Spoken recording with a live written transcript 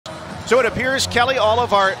So it appears, Kelly, all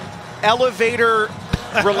of our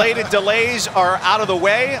elevator-related delays are out of the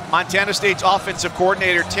way. Montana State's offensive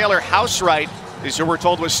coordinator, Taylor Housewright, is who we're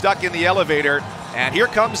told was stuck in the elevator. And here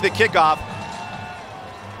comes the kickoff.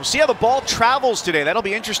 We'll see how the ball travels today. That'll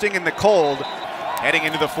be interesting in the cold heading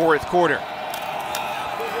into the fourth quarter.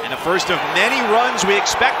 And the first of many runs we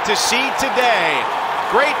expect to see today.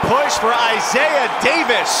 Great push for Isaiah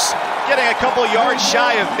Davis, getting a couple yards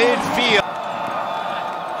shy of midfield.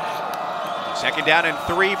 Second down and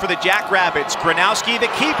 3 for the Jackrabbits. Gronowski,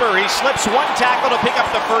 the keeper, he slips one tackle to pick up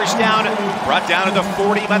the first down. Brought down to the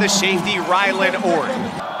 40 by the safety, Rylan Ord.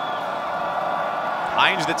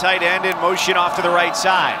 Hines, the tight end, in motion off to the right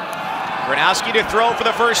side. Gronowski to throw for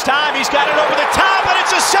the first time. He's got it over the top, and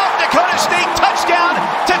it's a South Dakota State touchdown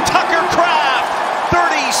to Tucker Kraft.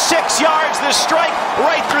 36 yards, the strike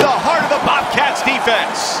right through the heart of the Bobcats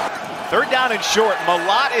defense. Third down and short.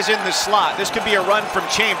 Malott is in the slot. This could be a run from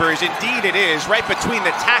Chambers. Indeed it is, right between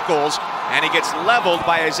the tackles, and he gets leveled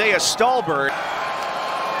by Isaiah Stallbird.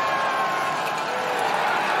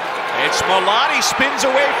 It's Malott. He spins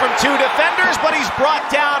away from 2 defenders, but he's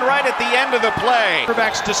brought down right at the end of the play.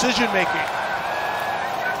 Quarterback's decision making.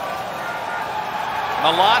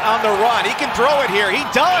 Malott on the run. He can throw it here. He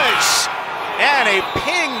does. And a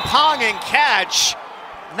ping-ponging catch.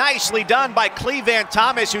 Nicely done by Cleveland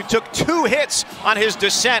Thomas, who took 2 hits on his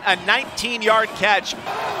descent. A 19-yard catch.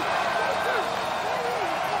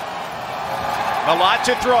 Malott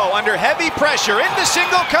to throw under heavy pressure into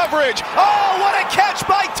single coverage. Oh, what a catch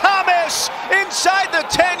by Thomas! Inside the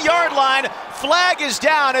 10-yard line. Flag is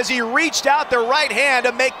down as he reached out the right hand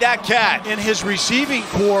to make that catch. And his receiving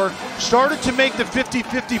core started to make the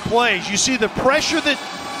 50-50 plays. You see the pressure that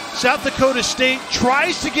South Dakota State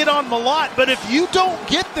tries to get on Malott, but if you don't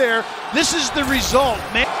get there, this is the result,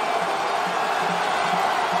 man.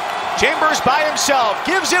 Chambers by himself,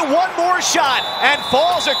 gives it one more shot, and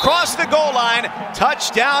falls across the goal line.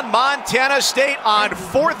 Touchdown Montana State on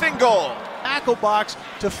 4th and goal. Tackle box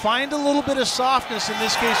to find a little bit of softness, in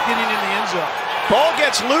this case getting in the end zone. Ball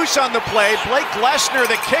gets loose on the play. Blake Lesnar,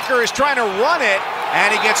 the kicker, is trying to run it,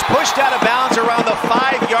 and he gets pushed out of bounds around the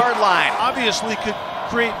 5-yard line. Obviously could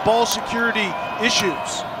create ball security issues.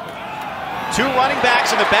 2 running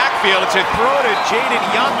backs in the backfield. It's a throw to Jaden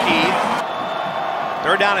Yonke.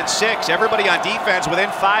 Third down and 6. Everybody on defense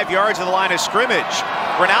within 5 yards of the line of scrimmage.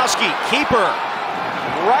 Gronowski, keeper,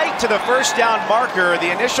 right to the first down marker.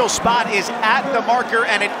 The initial spot is at the marker,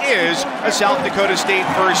 and it is a South Dakota State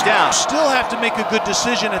first down. Still have to make a good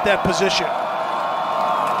decision at that position.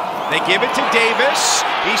 They give it to Davis.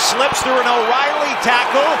 He slips through an O'Reilly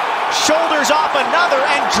tackle, shoulders off another,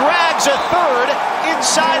 and drags a third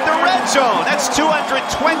inside the red zone. That's 220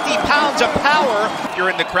 pounds of power. You're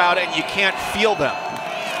in the crowd and you can't feel them.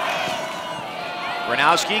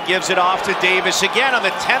 Gronowski gives it off to Davis again on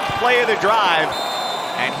the 10th play of the drive,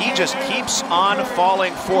 and he just keeps on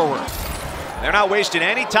falling forward. They're not wasting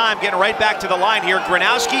any time getting right back to the line here.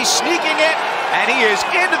 Gronowski sneaking it, and he is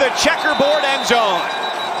into the checkerboard end zone.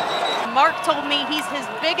 Mark told me he's his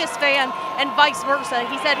biggest fan, and vice versa.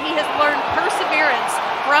 He said he has learned perseverance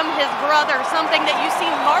from his brother, something that you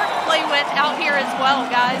see Mark play with out here as well,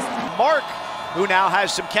 guys. Mark, who now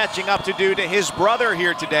has some catching up to do to his brother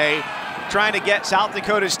here today, trying to get South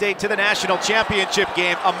Dakota State to the national championship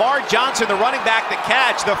game. Amar Johnson, the running back, the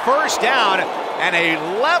catch, the first down, and a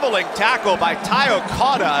leveling tackle by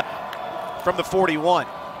Dakota from the 41.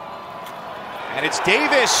 And it's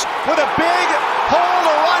Davis with a big hole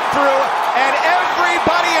to run through, and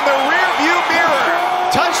everybody in the rearview mirror.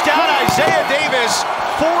 Touchdown Isaiah Davis,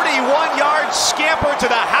 41-yard scamper to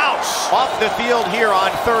the house. Off the field here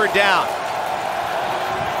on third down.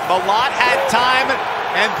 Malott had time,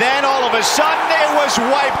 and then all of a sudden it was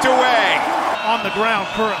wiped away. On the ground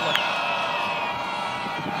currently.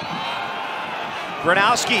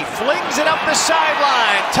 Gronowski flings it up the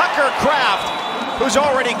sideline. Tucker Kraft, who's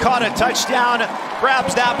already caught a touchdown,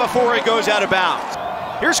 grabs that before he goes out of bounds.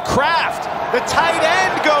 Here's Kraft. The tight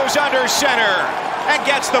end goes under center and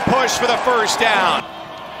gets the push for the first down.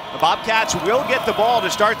 The Bobcats will get the ball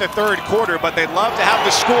to start the third quarter, but they'd love to have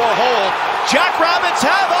the score hold. Jackrabbits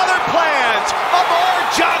have other plans. Amar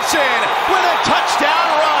Johnson with a touchdown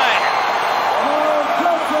run.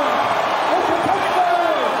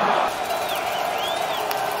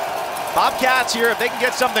 Bobcats here, if they can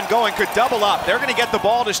get something going, could double up. They're going to get the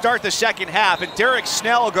ball to start the second half, and Derek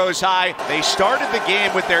Snell goes high. They started the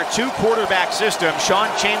game with their 2-quarterback system.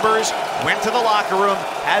 Sean Chambers went to the locker room,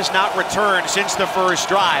 has not returned since the first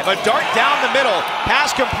drive. A dart down the middle,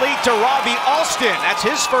 pass complete to Robbie Alston. That's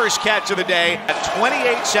his first catch of the day at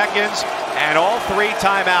 28 seconds and all 3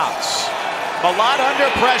 timeouts. Malott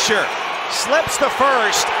under pressure. slips the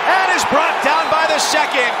first and is brought down by the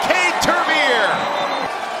second. Cade Terbier.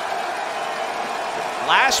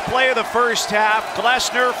 Last play of the first half,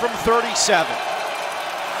 Glessner from 37.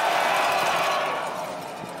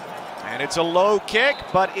 And it's a low kick,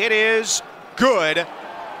 but it is good.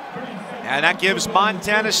 And that gives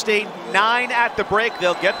Montana State 9 at the break.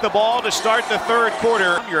 They'll get the ball to start the third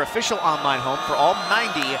quarter. Your official online home for all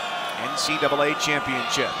 90 NCAA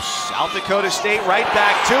championships. South Dakota State right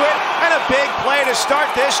back to it, and a big play to start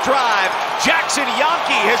this drive. Jackson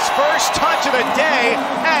Yonke, his first touch of the day,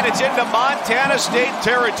 and it's into Montana State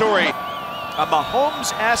territory. A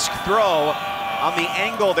Mahomes-esque throw on the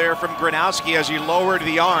angle there from Gronowski as he lowered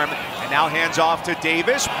the arm, and now hands off to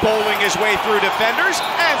Davis, bowling his way through defenders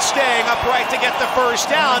and staying upright to get the first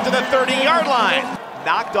down to the 30-yard line.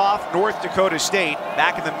 Knocked off North Dakota State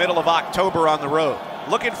back in the middle of October on the road.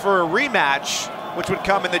 Looking for a rematch, which would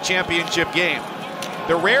come in the championship game.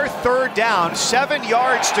 The rare third down, 7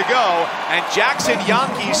 yards to go, and Jackson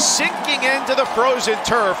Yonke sinking into the frozen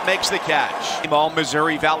turf makes the catch. All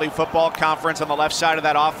Missouri Valley Football Conference on the left side of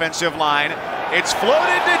that offensive line. It's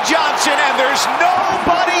floated to Johnson, and there's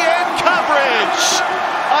nobody in coverage.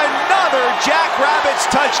 Another Jackrabbits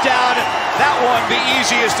touchdown. That one the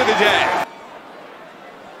easiest of the day.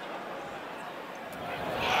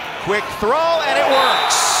 Quick throw, and it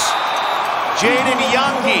works. Jaden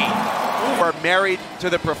Yonke. You are married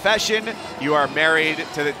to the profession. You are married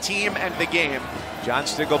to the team and the game. John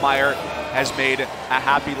Stiegelmeier has made a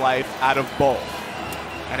happy life out of both.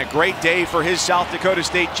 And a great day for his South Dakota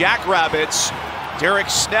State Jackrabbits.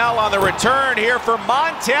 Derek Snell on the return here for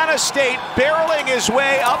Montana State, barreling his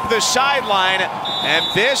way up the sideline. And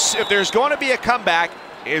this, if there's going to be a comeback,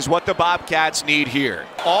 is what the Bobcats need here.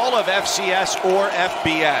 All of FCS or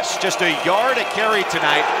FBS, just a yard a carry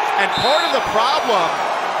tonight. And part of the problem,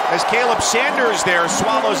 as Caleb Sanders there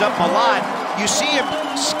swallows up Malat, you see him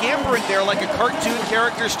scampering there like a cartoon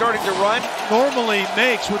character starting to run. Normally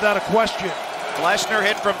makes, without a question. Glessner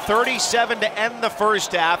hit from 37 to end the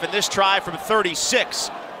first half, and this try from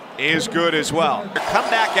 36 is good as well.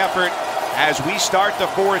 Comeback effort as we start the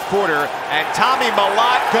fourth quarter, and Tommy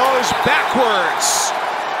Malat goes backwards.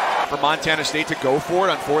 For Montana State to go for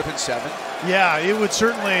it on 4th and 7. Yeah, it would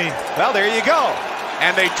certainly. Well, there you go.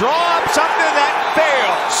 And they draw up something that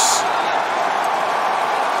fails.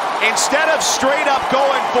 Instead of straight up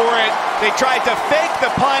going for it, they tried to fake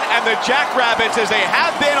the punt, and the Jackrabbits, as they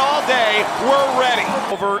have been all day, were ready.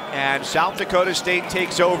 Over, and South Dakota State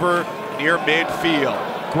takes over near midfield.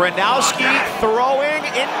 Gronowski throwing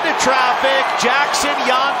into traffic. Jackson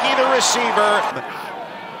Yonke, the receiver,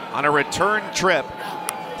 on a return trip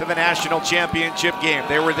to the national championship game.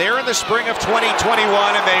 They were there in the spring of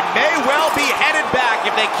 2021, and they may well be headed back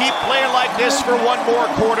if they keep playing like this for one more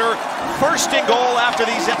quarter. First and goal after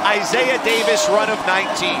the Isaiah Davis run of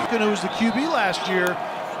 19. Who was the QB last year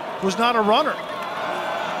was not a runner.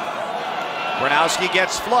 Gronowski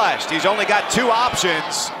gets flushed. He's only got 2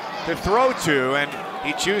 options to throw to, and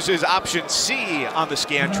he chooses option C on the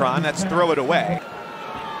Scantron. That's throw it away.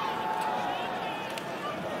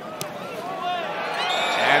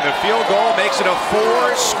 And the field goal makes it a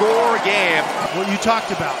 4-score game. What you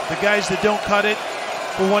talked about, the guys that don't cut it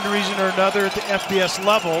for one reason or another at the FBS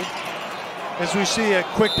level. As we see a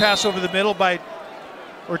quick pass over the middle to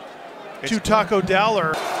Taco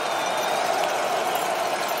Dowler.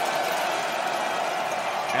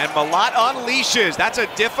 And Malat unleashes. That's a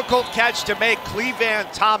difficult catch to make. Cleveland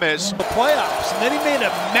Thomas. The playoffs, and then he made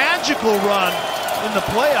a magical run in the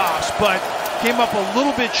playoffs, but came up a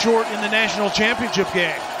little bit short in the national championship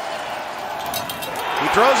game. He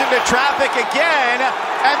throws into traffic again,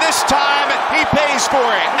 and this time he pays for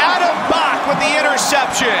it. Adam Bach with the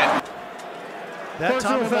interception. That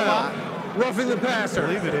time roughing the passer.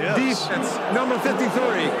 I believe it is. Defense, number 53.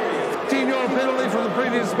 15-yard penalty from the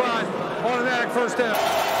previous spot. Automatic first down.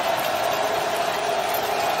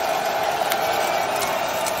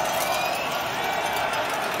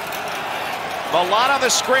 Malat on the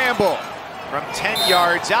scramble from 10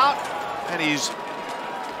 yards out, and he's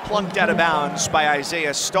plunked out of bounds by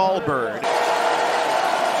Isaiah Stallbird.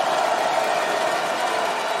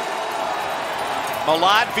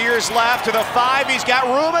 Malat veers left to the 5. He's got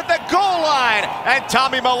room at the goal line, and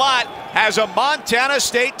Tommy Malat has a Montana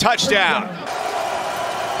State touchdown.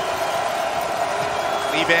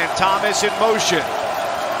 Cleveland Thomas in motion.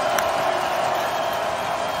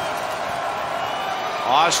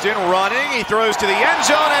 Austin running, he throws to the end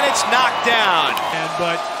zone, and it's knocked down.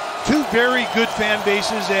 But 2 very good fan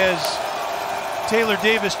bases, as Taylor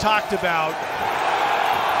Davis talked about.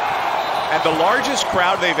 And the largest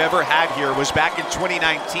crowd they've ever had here was back in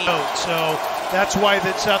 2019. So That's why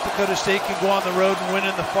that South Dakota State can go on the road and win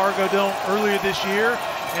in the Fargo Dome earlier this year.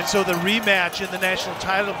 And so the rematch in the national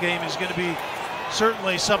title game is going to be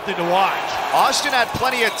certainly something to watch. Austin had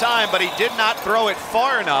plenty of time, but he did not throw it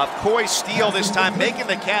far enough. Coy Steele this time making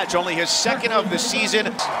the catch, only his second of the season.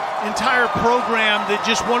 Entire program that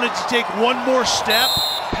just wanted to take one more step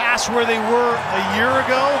past where they were a year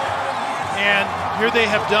ago, and here they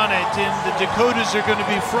have done it. And the Dakotas are going to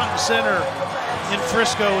be front and center in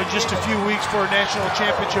Frisco in just a few weeks for a national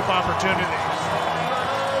championship opportunity.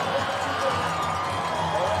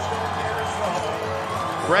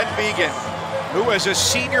 Brent Megan, who was a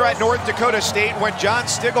senior at North Dakota State when John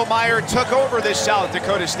Stiglmeyer took over this South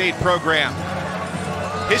Dakota State program.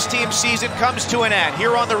 His team's season comes to an end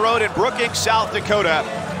here on the road in Brookings, South Dakota.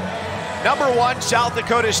 #1, South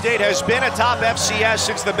Dakota State has been atop FCS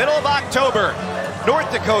since the middle of October. North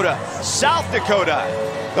Dakota, South Dakota.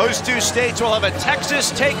 Those two states will have a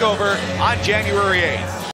Texas takeover on January 8th.